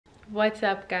What's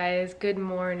up, guys? Good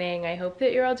morning. I hope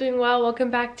that you're all doing well. Welcome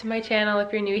back to my channel.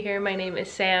 If you're new here, my name is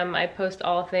Sam. I post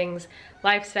all things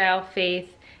lifestyle,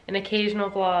 faith, an occasional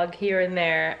vlog here and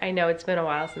there. I know it's been a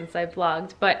while since I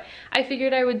vlogged, but I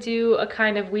figured I would do a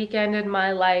kind of weekend in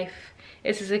my life.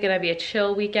 This is gonna be a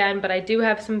chill weekend, but I do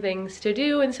have some things to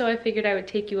do, and so I figured I would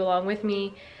take you along with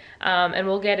me, and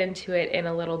we'll get into it in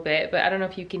a little bit. But I don't know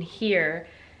if you can hear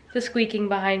the squeaking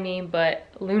behind me, but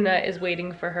Luna is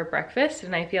waiting for her breakfast,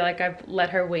 and I feel like I've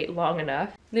let her wait long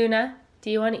enough. Luna, do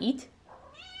you want to eat?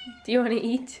 Do you want to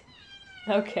eat?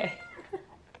 Okay.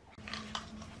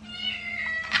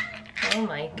 Oh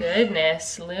my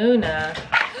goodness, Luna.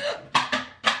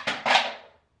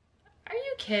 Are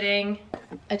you kidding?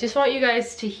 I just want you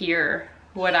guys to hear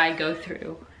what I go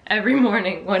through every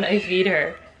morning when I feed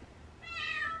her.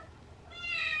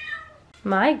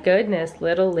 My goodness,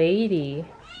 little lady.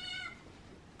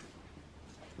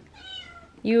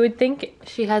 You would think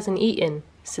she hasn't eaten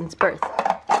since birth.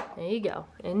 There you go,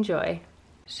 enjoy.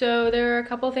 So there are a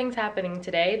couple things happening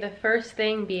today. The first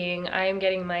thing being I am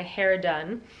getting my hair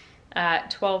done at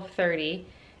 12:30.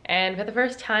 And for the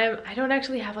first time, I don't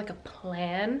actually have like a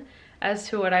plan as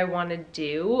to what I want to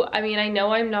do. I mean, I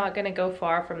know I'm not gonna go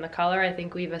far from the color. I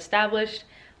think we've established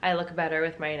I look better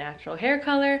with my natural hair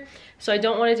color. So I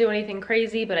don't want to do anything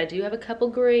crazy, but I do have a couple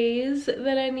grays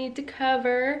that I need to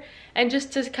cover. And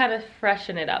just to kind of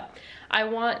freshen it up, I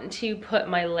want to put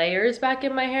my layers back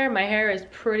in my hair. My hair is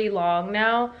pretty long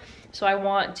now, so I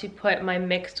want to put my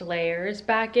mixed layers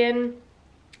back in.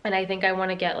 And I think I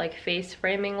want to get like face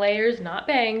framing layers, not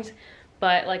bangs,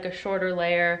 but like a shorter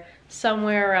layer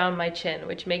somewhere around my chin,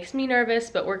 which makes me nervous,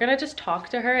 but we're gonna just talk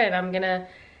to her and I'm gonna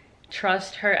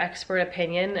trust her expert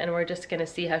opinion and we're just gonna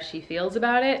see how she feels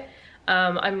about it.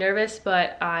 I'm nervous,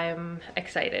 but I'm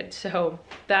excited. So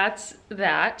that's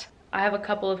that. I have a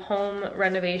couple of home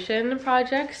renovation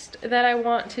projects that I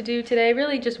want to do today,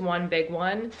 really just one big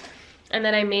one. And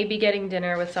then I may be getting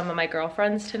dinner with some of my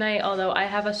girlfriends tonight, although I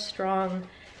have a strong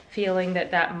feeling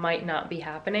that that might not be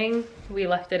happening. We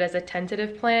left it as a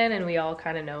tentative plan and we all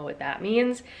kind of know what that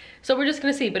means. So we're just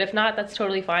gonna see, but if not, that's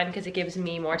totally fine because it gives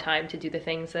me more time to do the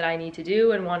things that I need to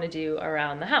do and want to do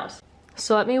around the house.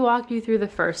 So let me walk you through the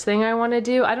first thing I want to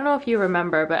do. I don't know if you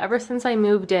remember, but ever since I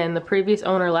moved in, the previous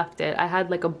owner left it. I had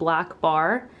like a black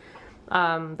bar,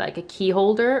 like a key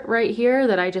holder right here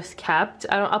that I just kept.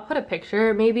 I'll put a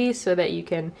picture maybe so that you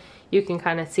can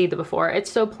kind of see the before.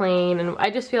 It's so plain and I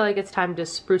just feel like it's time to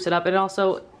spruce it up. And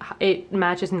also it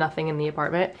matches nothing in the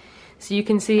apartment. So you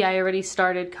can see I already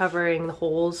started covering the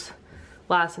holes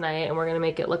last night and we're gonna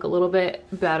make it look a little bit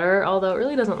better, although it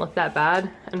really doesn't look that bad.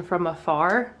 And from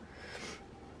afar,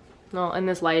 well, in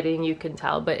this lighting you can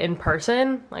tell, but in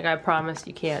person, like I promise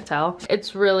you can't tell.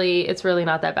 It's really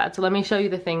not that bad. So let me show you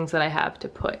the things that I have to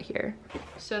put here.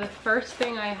 So the first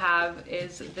thing I have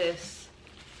is this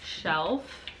shelf.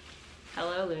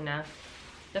 Hello, Luna.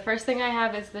 The first thing I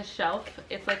have is this shelf.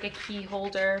 It's like a key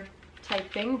holder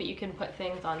type thing, but you can put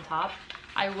things on top.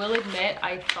 I will admit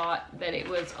I thought that it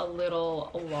was a little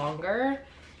longer,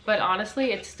 but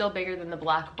honestly, it's still bigger than the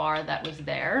black bar that was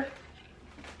there.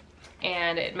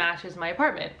 And it matches my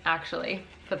apartment, actually,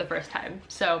 for the first time.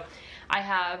 So I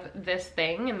have this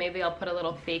thing, and maybe I'll put a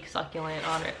little fake succulent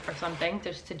on it or something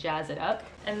just to jazz it up.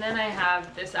 And then I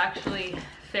have this actually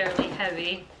fairly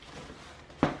heavy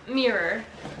mirror,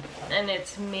 and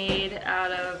it's made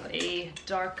out of a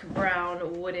dark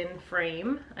brown wooden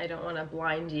frame. I don't want to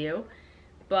blind you,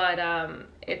 but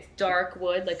it's dark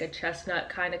wood, like a chestnut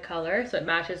kind of color, so it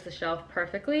matches the shelf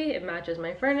perfectly. It matches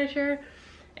my furniture,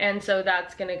 and so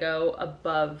that's gonna go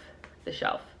above the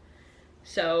shelf.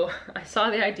 So I saw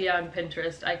the idea on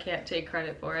Pinterest. I can't take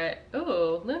credit for it.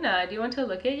 Oh, Luna, do you want to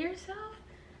look at yourself?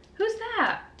 Who's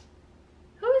that?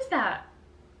 Who is that?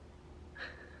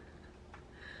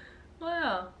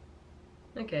 Wow.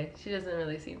 Okay, she doesn't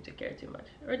really seem to care too much.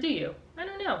 Or do you? I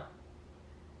don't know.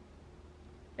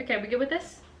 Okay, we good with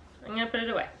this? I'm gonna put it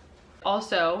away.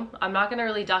 Also, I'm not gonna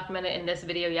really document it in this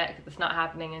video yet because it's not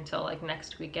happening until like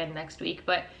next week,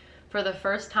 but for the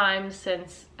first time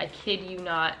since, I kid you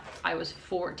not, I was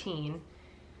 14,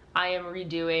 I am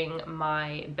redoing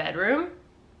my bedroom.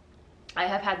 I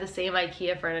have had the same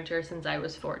IKEA furniture since I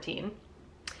was 14.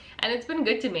 And it's been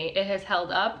good to me. It has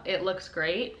held up, it looks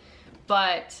great.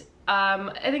 But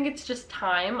I think it's just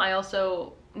time. I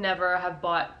also never have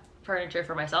bought furniture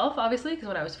for myself, obviously, because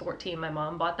when I was 14, my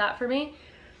mom bought that for me.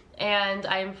 And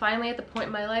I'm finally at the point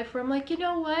in my life where I'm like, you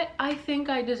know what? I think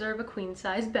I deserve a queen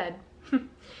size bed.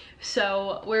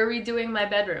 So we're redoing my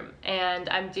bedroom, and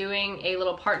I'm doing a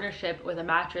little partnership with a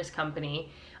mattress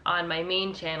company. on my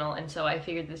main channel, and so I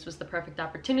figured this was the perfect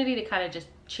opportunity to kind of just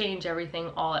change everything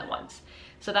all at once.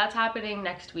 So that's happening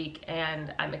next week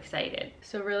and I'm excited.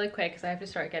 So really quick, because I have to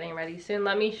start getting ready soon,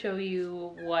 let me show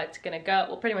you what's gonna go.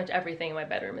 Well, pretty much everything in my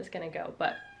bedroom is gonna go,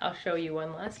 but I'll show you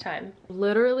one last time.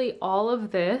 Literally all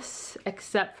of this,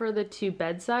 except for the 2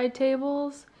 bedside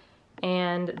tables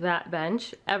and that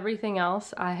bench, everything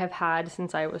else I have had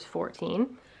since I was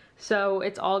 14. So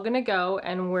it's all gonna go,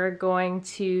 and we're going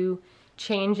to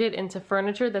change it into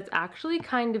furniture that's actually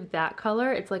kind of that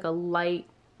color. It's like a light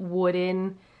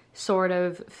wooden sort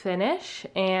of finish,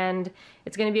 and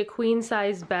it's gonna be a queen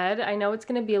size bed. I know it's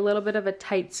gonna be a little bit of a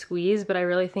tight squeeze, but I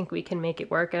really think we can make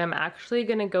it work, and I'm actually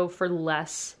gonna go for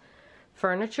less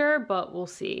furniture, but we'll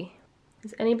see.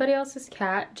 Is anybody else's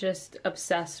cat just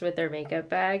obsessed with their makeup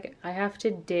bag? I have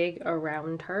to dig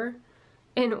around her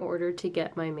in order to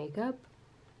get my makeup.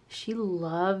 She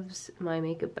loves my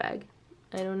makeup bag.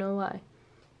 I don't know why.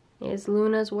 It's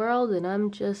Luna's world and I'm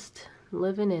just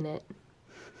living in it.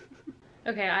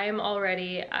 Okay, I am all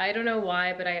ready. I don't know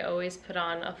why, but I always put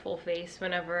on a full face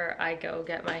whenever I go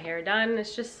get my hair done.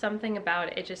 It's just something about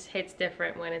it. It just hits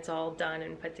different when it's all done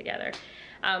and put together.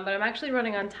 But I'm actually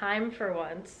running on time for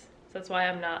once, so that's why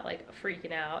I'm not like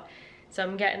freaking out. So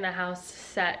I'm getting the house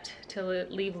set to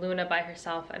leave Luna by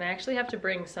herself, and I actually have to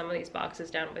bring some of these boxes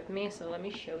down with me, so let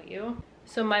me show you.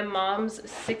 So my mom's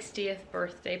 60th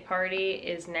birthday party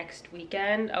is next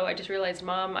weekend. Oh, I just realized,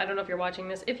 Mom, I don't know if you're watching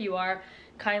this. If you are,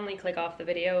 kindly click off the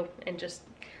video and just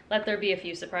let there be a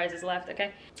few surprises left,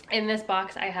 okay? In this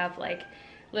box, I have like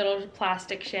little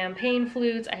plastic champagne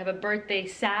flutes. I have a birthday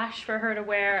sash for her to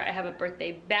wear. I have a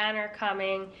birthday banner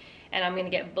coming, and I'm gonna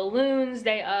get balloons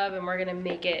day of, and we're gonna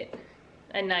make it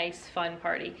a nice, fun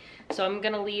party. So I'm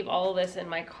gonna leave all of this in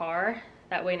my car.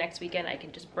 That way next weekend I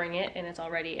can just bring it and it's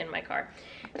already in my car.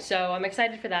 So I'm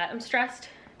excited for that. I'm stressed.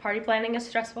 Party planning is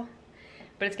stressful,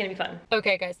 but it's gonna be fun.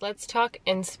 Okay guys, let's talk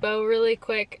inspo really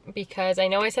quick, because I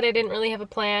know I said I didn't really have a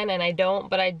plan, and I don't,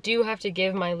 but I do have to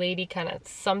give my lady kind of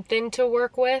something to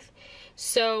work with.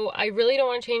 So I really don't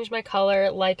want to change my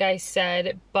color like I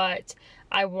said, but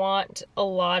I want a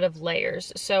lot of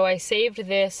layers. So I saved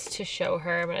this to show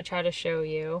her. I'm gonna try to show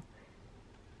you.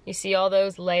 You see all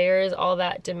those layers, all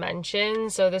that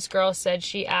dimension. So this girl said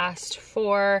she asked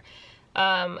for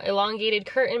elongated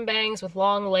curtain bangs with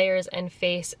long layers and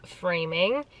face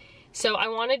framing. So I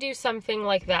want to do something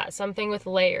like that, something with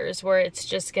layers where it's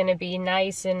just going to be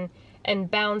nice and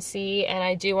bouncy, and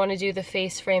I do want to do the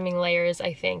face framing layers,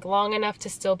 I think, long enough to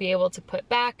still be able to put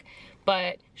back,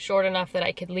 but short enough that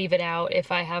I could leave it out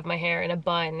if I have my hair in a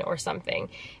bun or something.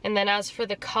 And then as for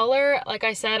the color, like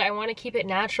I said, I want to keep it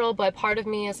natural, but part of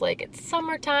me is like, it's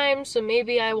summertime, so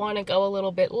maybe I want to go a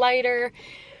little bit lighter.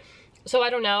 So I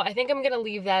don't know. I think I'm gonna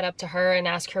leave that up to her and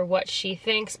ask her what she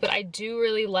thinks, but I do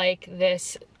really like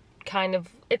this kind of,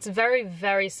 it's very,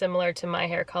 very similar to my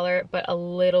hair color, but a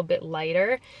little bit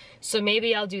lighter. So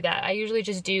maybe I'll do that. I usually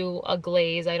just do a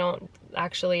glaze. I don't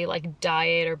actually like dye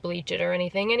it or bleach it or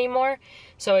anything anymore.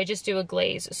 So I just do a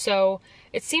glaze. So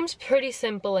it seems pretty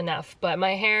simple enough, but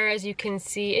my hair, as you can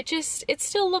see, it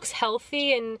still looks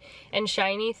healthy and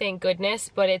shiny, thank goodness,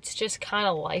 but it's just kind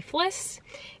of lifeless.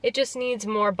 It just needs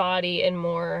more body and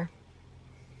more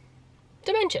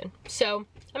dimension. So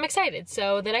I'm excited.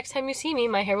 So the next time you see me,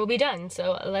 my hair will be done.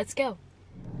 So let's go.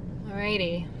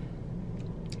 Alrighty.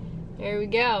 There we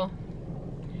go.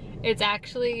 It's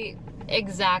actually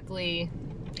exactly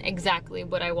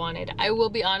what I wanted. I will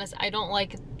be honest, I don't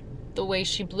like the way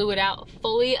she blew it out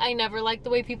fully. I never like the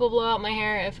way people blow out my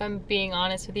hair, if I'm being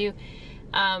honest with you,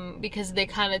 because they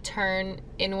kind of turn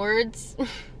inwards.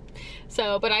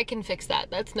 So, but I can fix that.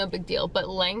 That's no big deal. But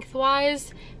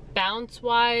lengthwise,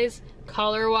 bounce-wise,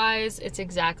 color-wise, it's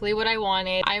exactly what I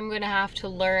wanted. I'm gonna have to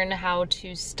learn how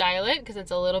to style it because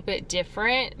it's a little bit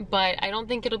different, but I don't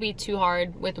think it'll be too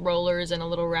hard with rollers and a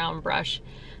little round brush.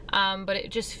 But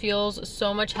it just feels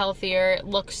so much healthier. It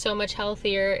looks so much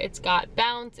healthier. It's got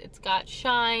bounce, it's got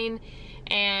shine,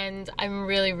 and I'm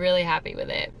really, really happy with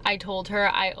it. I told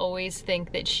her I always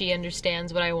think that she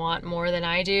understands what I want more than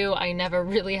I do. I never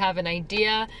really have an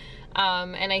idea.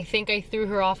 And I think I threw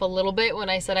her off a little bit when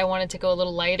I said I wanted to go a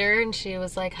little lighter, and she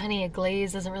was like, honey, a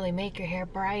glaze doesn't really make your hair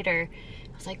brighter.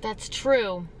 I was like, that's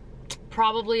true.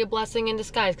 Probably a blessing in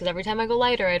disguise, because every time I go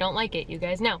lighter, I don't like it, you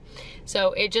guys know.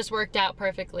 So it just worked out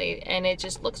perfectly, and it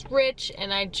just looks rich,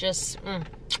 and I just,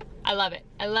 I love it.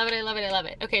 I love it, I love it, I love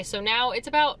it. Okay, so now it's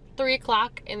about 3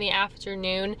 o'clock in the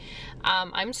afternoon.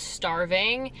 I'm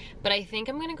starving, but I think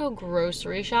I'm gonna go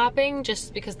grocery shopping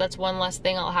just because that's one less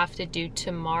thing I'll have to do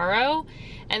tomorrow.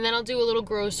 And then I'll do a little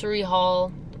grocery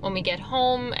haul when we get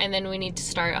home, and then we need to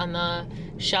start on the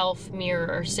shelf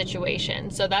mirror situation.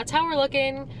 So that's how we're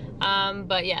looking.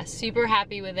 But yeah, super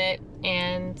happy with it,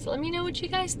 and let me know what you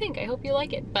guys think. I hope you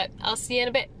like it, but I'll see you in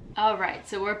a bit. All right,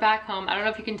 so we're back home. I don't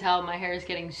know if you can tell, my hair is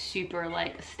getting super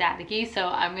like staticky, so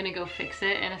I'm gonna go fix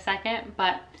it in a second,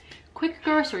 but quick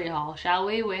grocery haul, shall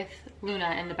we, with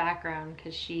Luna in the background,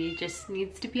 because she just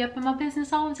needs to be up in my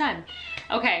business all the time.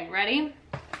 Okay, ready?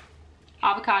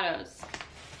 Avocados,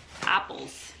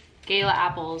 apples, Gala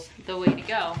apples, the way to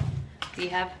go. We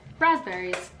have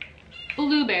raspberries,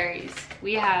 blueberries.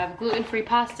 We have gluten-free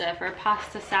pasta for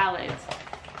pasta salads.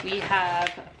 We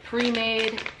have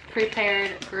pre-made,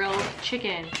 prepared grilled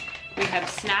chicken. We have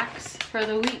snacks for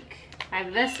the week. I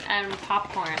have this and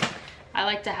popcorn. I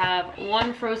like to have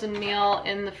one frozen meal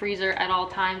in the freezer at all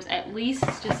times, at least,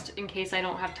 just in case I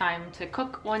don't have time to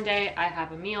cook one day. I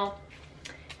have a meal.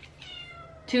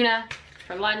 Tuna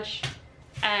for lunch,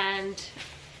 and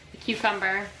a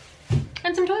cucumber,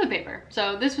 and some toilet paper.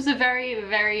 So this was a very,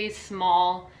 very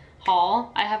small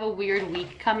haul. I have a weird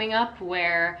week coming up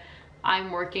where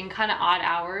I'm working kind of odd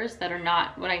hours that are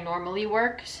not what I normally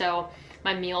work. So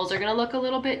my meals are gonna look a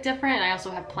little bit different. I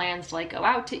also have plans to like go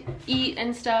out to eat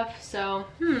and stuff. So,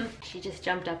 she just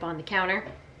jumped up on the counter.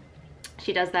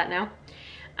 She does that now.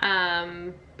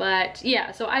 But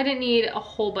yeah, so I didn't need a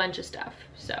whole bunch of stuff.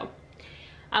 So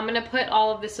I'm gonna put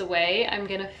all of this away. I'm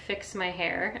gonna fix my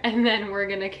hair, and then we're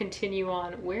gonna continue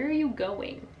on. Where are you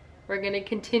going? We're gonna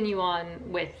continue on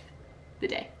with the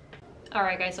day. All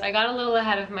right guys, so I got a little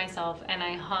ahead of myself and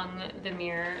I hung the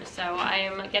mirror. So I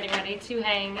am getting ready to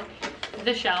hang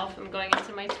the shelf. I'm going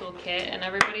into my toolkit, and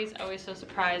everybody's always so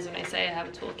surprised when I say I have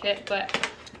a toolkit,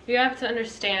 but you have to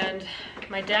understand,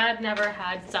 my dad never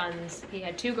had sons. He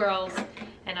had 2 girls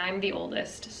and I'm the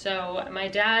oldest. So my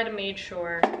dad made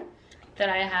sure that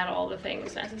I had all the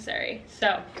things necessary.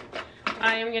 So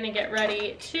I am gonna get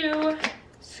ready to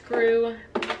screw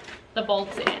the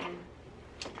bolts in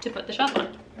to put the shelf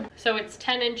on. So it's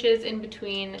 10 inches in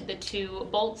between the 2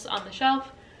 bolts on the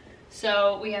shelf.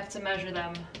 So we have to measure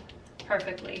them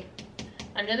perfectly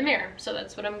under the mirror. So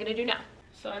that's what I'm gonna do now.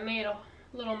 So I made a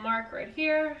little mark right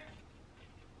here.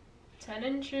 10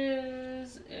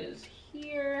 inches is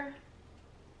here,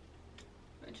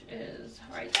 which is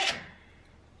right there.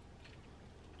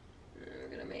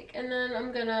 We're gonna make, and then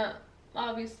I'm gonna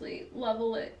obviously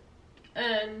level it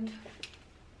and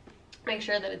make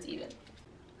sure that it's even.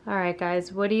 All right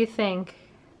guys, what do you think?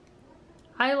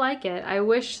 I like it. I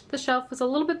wish the shelf was a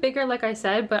little bit bigger, like I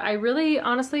said, but I really,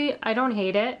 honestly, I don't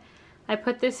hate it. I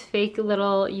put this fake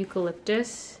little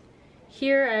eucalyptus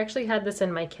here. I actually had this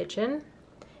in my kitchen,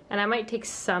 and I might take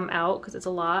some out because it's a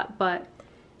lot, but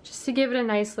just to give it a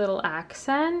nice little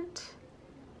accent.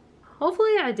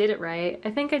 Hopefully I did it right. I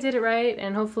think I did it right,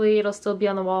 and hopefully it'll still be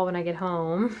on the wall when I get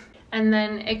home. And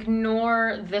then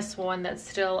ignore this one that's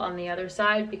still on the other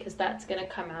side because that's gonna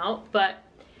come out. But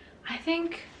I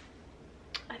think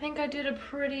I did a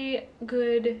pretty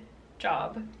good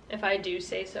job, if I do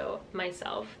say so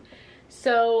myself.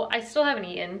 So I still haven't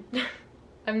eaten.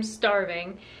 I'm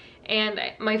starving. And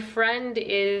my friend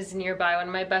is nearby, one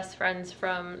of my best friends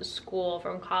from school,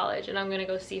 from college, and I'm gonna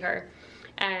go see her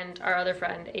and our other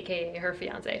friend, aka her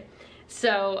fiance.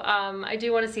 So I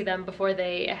do want to see them before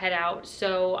they head out,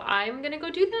 so I'm gonna go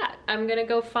do that. I'm gonna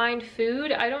go find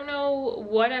food. I don't know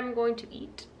what I'm going to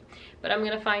eat, but I'm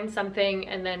gonna find something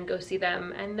and then go see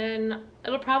them, and then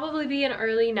it'll probably be an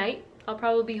early night. I'll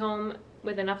probably be home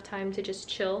with enough time to just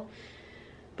chill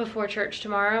before church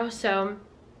tomorrow. So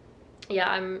yeah,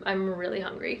 I'm really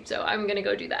hungry, so I'm gonna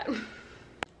go do that.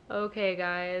 Okay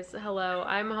guys, hello,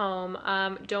 I'm home.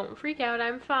 Don't freak out,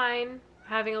 I'm fine.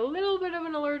 Having a little bit of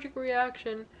an allergic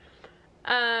reaction.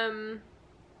 I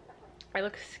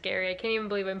look scary. I can't even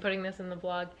believe I'm putting this in the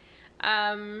vlog.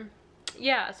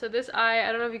 Yeah, so this eye,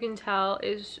 I don't know if you can tell,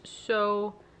 is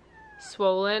so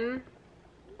swollen.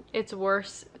 It's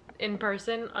worse in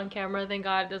person. On camera, thank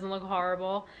God, it doesn't look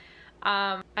horrible.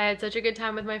 I had such a good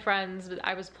time with my friends.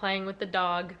 I was playing with the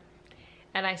dog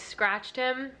and I scratched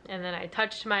him, and then I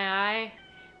touched my eye,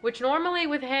 which normally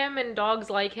with him and dogs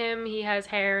like him, he has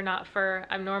hair, not fur.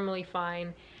 I'm normally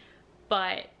fine,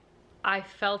 but I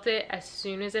felt it as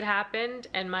soon as it happened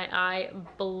and my eye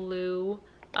blew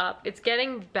up. It's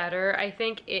getting better. I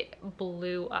think it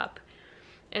blew up.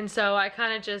 And so I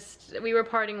kind of just, we were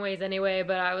parting ways anyway,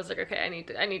 but I was like, okay, I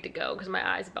need to go because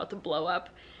my eye's about to blow up.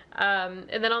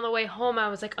 And then on the way home, I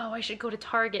was like, oh, I should go to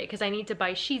Target because I need to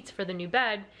buy sheets for the new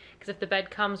bed, because if the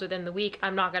bed comes within the week,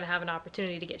 I'm not gonna have an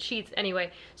opportunity to get sheets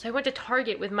anyway. So I went to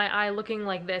Target with my eye looking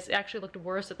like this. It actually looked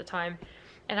worse at the time.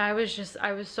 And I was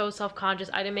so self-conscious.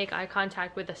 I didn't make eye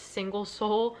contact with a single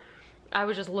soul. I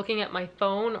was just looking at my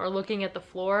phone or looking at the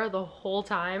floor the whole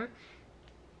time,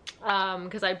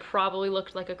 because I probably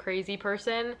looked like a crazy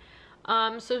person.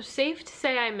 So safe to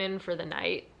say I'm in for the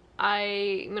night.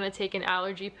 I'm gonna take an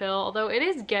allergy pill, although it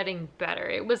is getting better.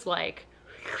 It was like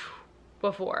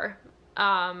before.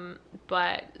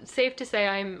 But safe to say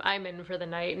I'm in for the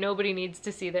night. Nobody needs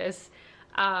to see this.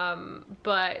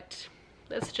 But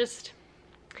it's just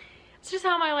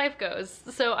how my life goes.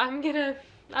 So I'm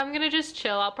gonna just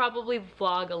chill. I'll probably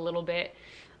vlog a little bit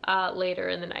later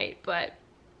in the night, but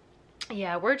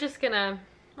yeah, we're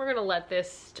gonna let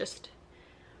this just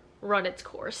run its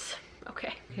course.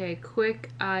 Okay, quick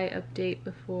eye update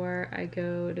before I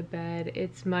go to bed.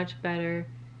 It's much better,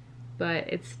 but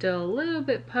it's still a little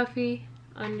bit puffy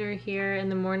under here. In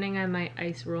the morning I might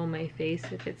ice roll my face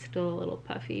if it's still a little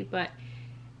puffy, but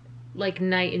like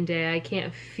night and day I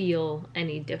can't feel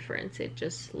any difference. It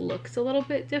just looks a little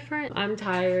bit different. I'm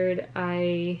tired.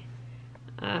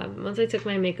 Once I took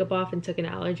my makeup off and took an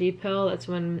allergy pill, that's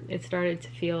when it started to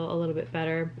feel a little bit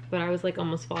better, but I was like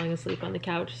almost falling asleep on the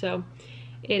couch. So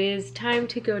it is time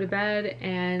to go to bed,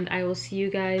 and I will see you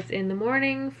guys in the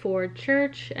morning for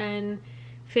church and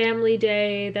family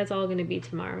day. That's all gonna be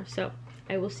tomorrow. So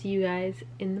I will see you guys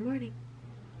in the morning.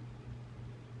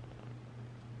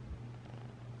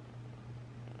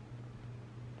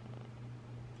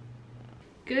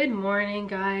 Good morning,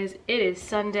 guys. It is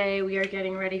Sunday. We are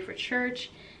getting ready for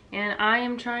church, and I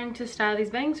am trying to style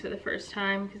these bangs for the first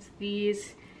time because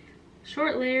these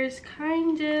short layers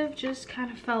kind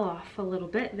of fell off a little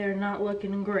bit. They're not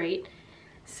looking great.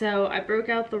 So I broke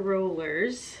out the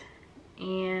rollers,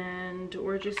 and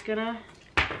we're just gonna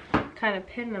kind of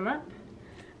pin them up.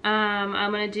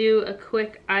 I'm gonna do a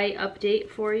quick eye update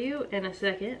for you in a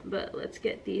second, but let's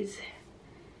get these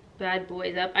bad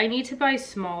boys up. I need to buy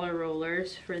smaller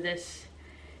rollers for this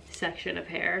section of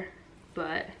hair,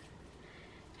 but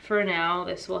for now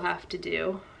this will have to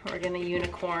do. We're gonna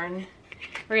unicorn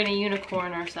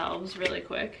ourselves really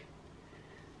quick.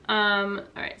 All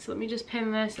right, so let me just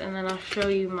pin this and then I'll show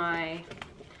you my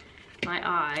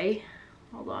eye.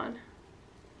 Hold on.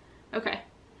 Okay,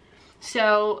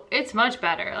 so it's much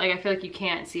better. Like, I feel like you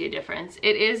can't see a difference.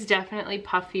 It is definitely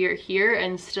puffier here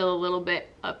and still a little bit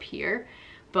up here,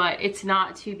 but it's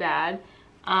not too bad.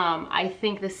 I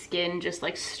think the skin just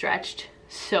like stretched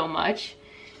so much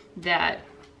that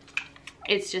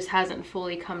it just hasn't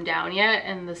fully come down yet,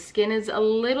 and the skin is a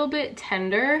little bit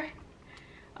tender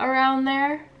around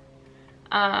there.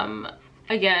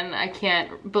 Again, I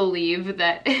can't believe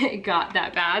that it got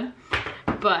that bad,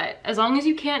 but as long as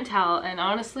you can't tell, and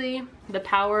honestly, the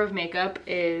power of makeup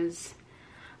is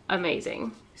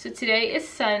amazing. So today is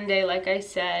Sunday, like I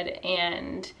said,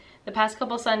 and the past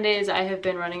couple Sundays I have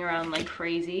been running around like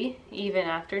crazy, even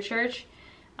after church.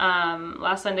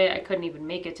 Last Sunday I couldn't even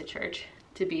make it to church,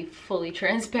 to be fully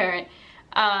transparent.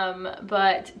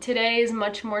 But today is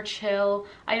much more chill.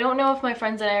 I don't know if my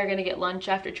friends and I are gonna get lunch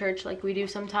after church like we do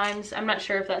sometimes. I'm not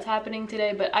sure if that's happening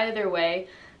today, but either way,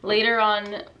 later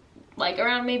on, like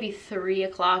around maybe 3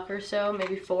 o'clock or so,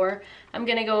 maybe 4, I'm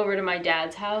gonna go over to my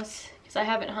dad's house because I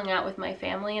haven't hung out with my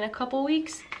family in a couple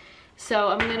weeks. So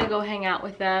I'm gonna go hang out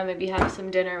with them, maybe have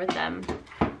some dinner with them,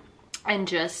 and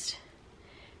just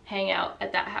hang out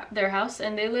at their house.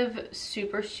 And they live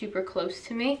super, super close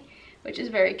to me, which is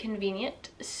very convenient.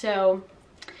 So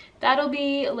that'll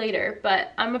be later,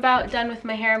 but I'm about done with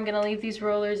my hair. I'm gonna leave these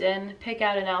rollers in, pick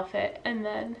out an outfit, and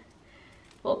then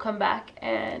we'll come back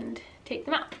and take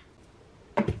them out.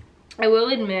 I will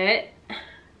admit,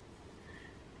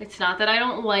 it's not that I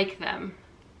don't like them.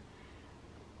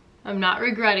 I'm not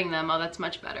regretting them. Oh, that's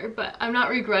much better. But I'm not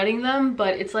regretting them,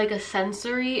 but it's like a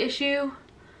sensory issue.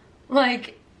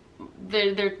 Like,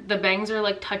 the bangs are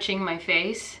like touching my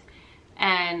face,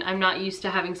 and I'm not used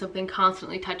to having something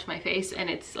constantly touch my face, and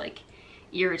it's like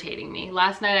irritating me.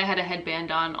 Last night I had a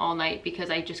headband on all night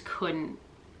because I just couldn't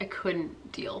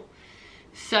deal.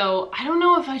 So I don't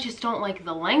know if I just don't like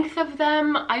the length of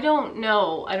them. I don't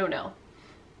know.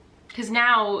 Because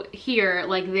now here,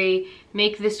 like, they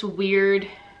make this weird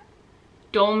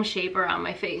dome shape around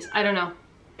my face. I don't know.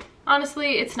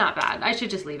 Honestly, it's not bad. I should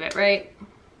just leave it, right?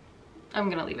 I'm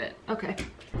gonna leave it. Okay.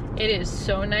 It is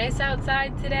so nice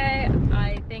outside today.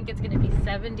 I think it's gonna be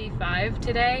 75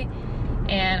 today,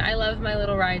 and I love my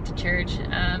little ride to church.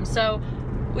 So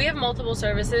we have multiple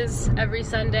services every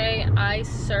Sunday. I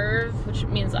serve, which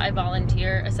means I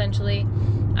volunteer, essentially.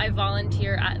 I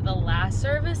volunteer at the last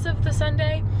service of the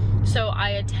Sunday. So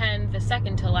I attend the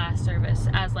second to last service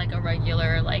as like a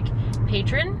regular like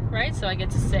patron, right? So I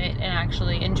get to sit and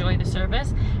actually enjoy the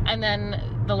service. And then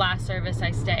the last service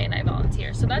I stay and I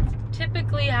volunteer. So that's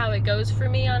typically how it goes for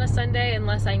me on a Sunday,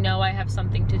 unless I know I have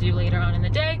something to do later on in the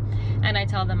day and I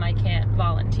tell them I can't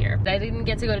volunteer. I didn't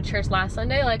get to go to church last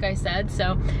Sunday, like I said,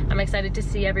 so I'm excited to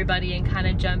see everybody and kind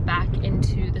of jump back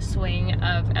into the swing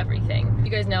of everything.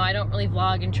 You guys know I don't really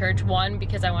vlog in church, one,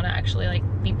 because I want to actually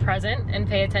like be present and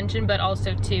pay attention, but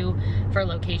also two, for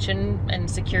location and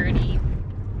security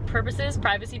purposes,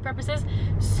 privacy purposes.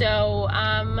 So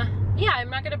yeah, I'm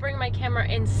not gonna bring my camera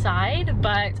inside,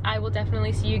 but I will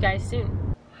definitely see you guys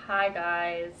soon. Hi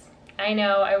guys. I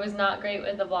know I was not great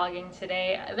with the vlogging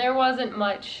today. There wasn't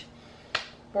much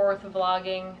worth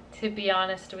vlogging, to be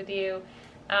honest with you.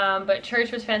 But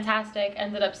church was fantastic.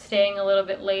 Ended up staying a little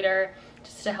bit later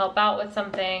just to help out with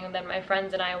something. Then my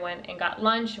friends and I went and got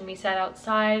lunch and we sat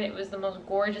outside. It was the most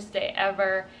gorgeous day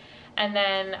ever. And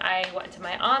then I went to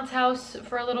my aunt's house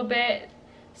for a little bit,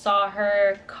 saw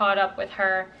her, caught up with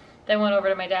her, then went over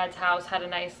to my dad's house, had a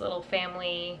nice little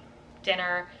family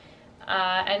dinner,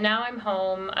 and now I'm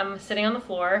home. I'm sitting on the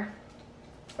floor.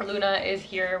 Luna is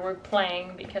here. We're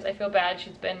playing because I feel bad.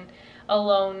 She's been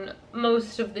alone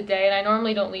most of the day, and I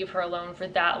normally don't leave her alone for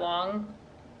that long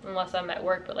unless I'm at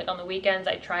work, but like on the weekends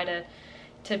I try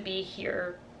to be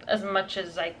here as much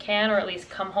as I can, or at least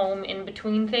come home in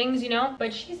between things, you know.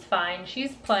 But she's fine.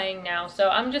 She's playing now, so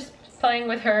I'm just playing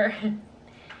with her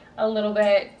a little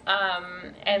bit,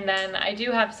 and then I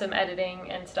do have some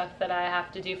editing and stuff that I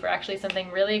have to do for actually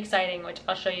something really exciting, which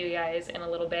I'll show you guys in a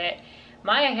little bit.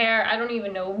 My hair, I don't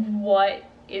even know what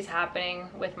is happening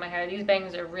with my hair. These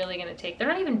bangs are really gonna take, they're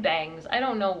not even bangs, I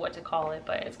don't know what to call it,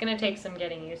 but it's gonna take some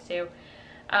getting used to.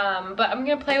 But I'm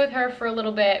gonna play with her for a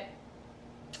little bit,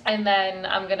 and then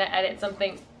I'm gonna edit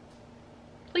something.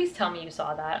 Please tell me you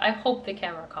saw that. I hope the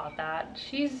camera caught that.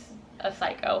 She's a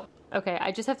psycho. Okay,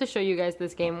 I just have to show you guys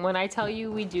this game. When I tell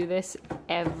you we do this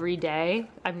every day,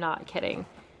 I'm not kidding.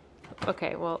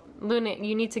 Okay, well, Luna,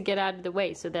 you need to get out of the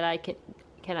way so that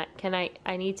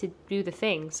I need to do the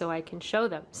thing so I can show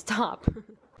them. Stop.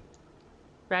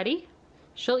 Ready?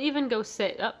 She'll even go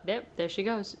sit up. There she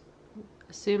goes.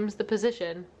 Assumes the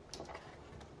position.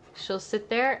 She'll sit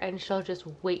there and she'll just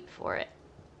wait for it.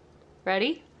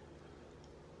 Ready?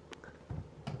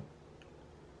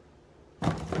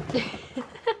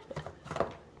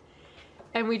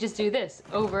 And we just do this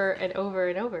over and over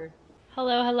and over.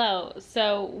 Hello, hello.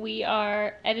 So we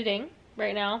are editing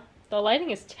right now. The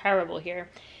lighting is terrible here,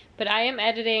 but I am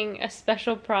editing a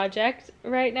special project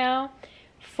right now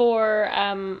for,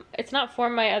 it's not for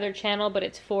my other channel, but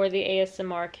it's for the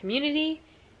ASMR community.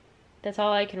 That's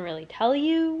all I can really tell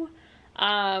you.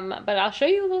 But I'll show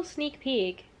you a little sneak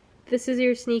peek. This is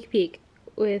your sneak peek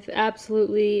with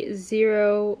absolutely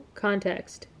zero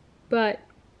context. But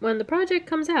when the project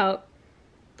comes out,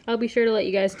 I'll be sure to let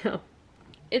you guys know.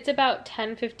 It's about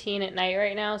 10:15 at night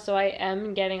right now, so I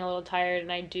am getting a little tired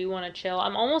and I do want to chill.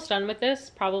 I'm almost done with this,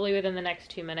 probably within the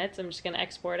next 2 minutes. I'm just going to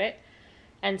export it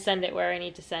and send it where I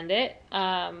need to send it.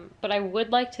 But I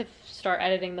would like to start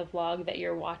editing the vlog that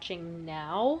you're watching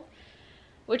now,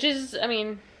 which is, I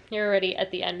mean, you're already at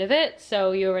the end of it,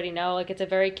 so you already know, like, it's a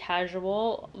very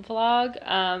casual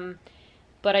vlog.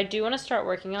 But I do want to start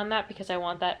working on that because I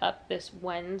want that up this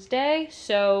Wednesday.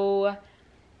 So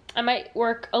I might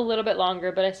work a little bit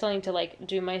longer, but I still need to like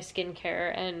do my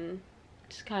skincare and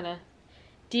just kind of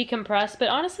decompress. But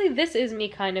honestly, this is me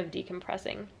kind of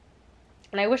decompressing.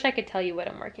 And I wish I could tell you what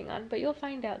I'm working on, but you'll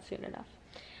find out soon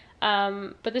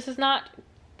enough. But this is not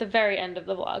the very end of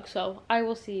the vlog, so I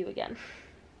will see you again.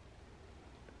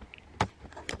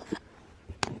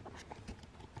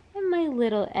 And my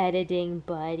little editing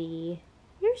buddy.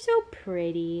 You're so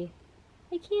pretty.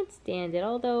 I can't stand it,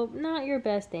 although not your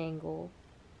best angle.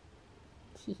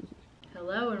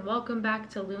 Hello and welcome back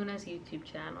to Luna's YouTube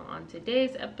channel. On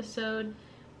today's episode,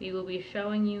 we will be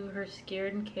showing you her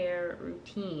skincare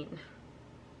routine.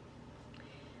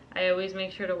 I always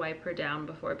make sure to wipe her down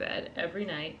before bed every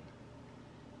night.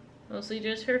 Mostly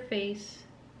just her face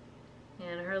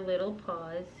and her little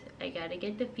paws. I gotta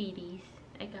get the feeties.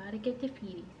 I gotta get the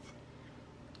feeties.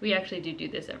 We actually do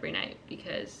this every night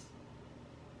because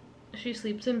she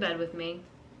sleeps in bed with me,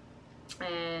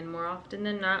 and more often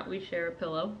than not we share a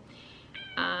pillow.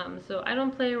 So I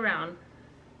don't play around.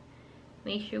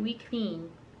 Make sure we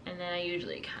clean, and then I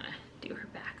usually kind of do her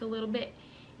back a little bit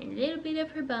and a little bit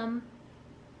of her bum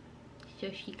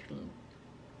so she clean.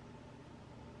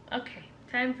 Okay,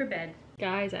 time for bed.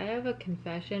 Guys, I have a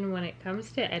confession. When it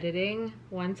comes to editing,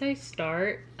 once I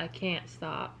start, I can't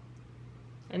stop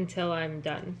until I'm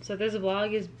done. So this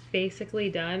vlog is basically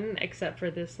done except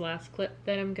for this last clip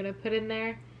that I'm gonna put in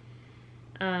there.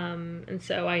 And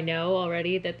so I know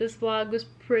already that this vlog was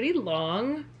pretty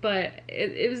long, but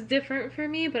it was different for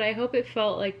me, but I hope it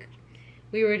felt like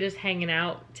we were just hanging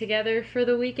out together for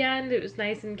the weekend. It was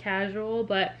nice and casual,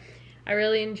 but I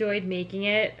really enjoyed making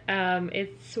it.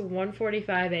 It's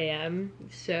 1:45 a.m.,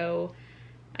 so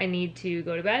I need to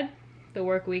go to bed. The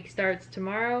work week starts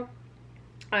tomorrow.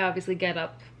 I obviously get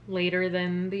up later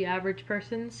than the average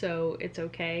person, so it's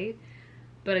okay,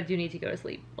 but I do need to go to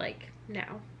sleep, like,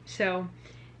 now. So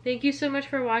thank you so much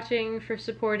for watching, for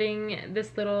supporting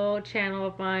this little channel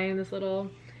of mine, this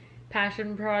little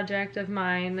passion project of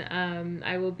mine.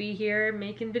 I will be here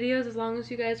making videos as long as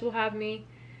you guys will have me,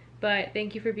 but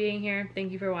thank you for being here,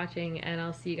 thank you for watching, and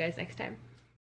I'll see you guys next time.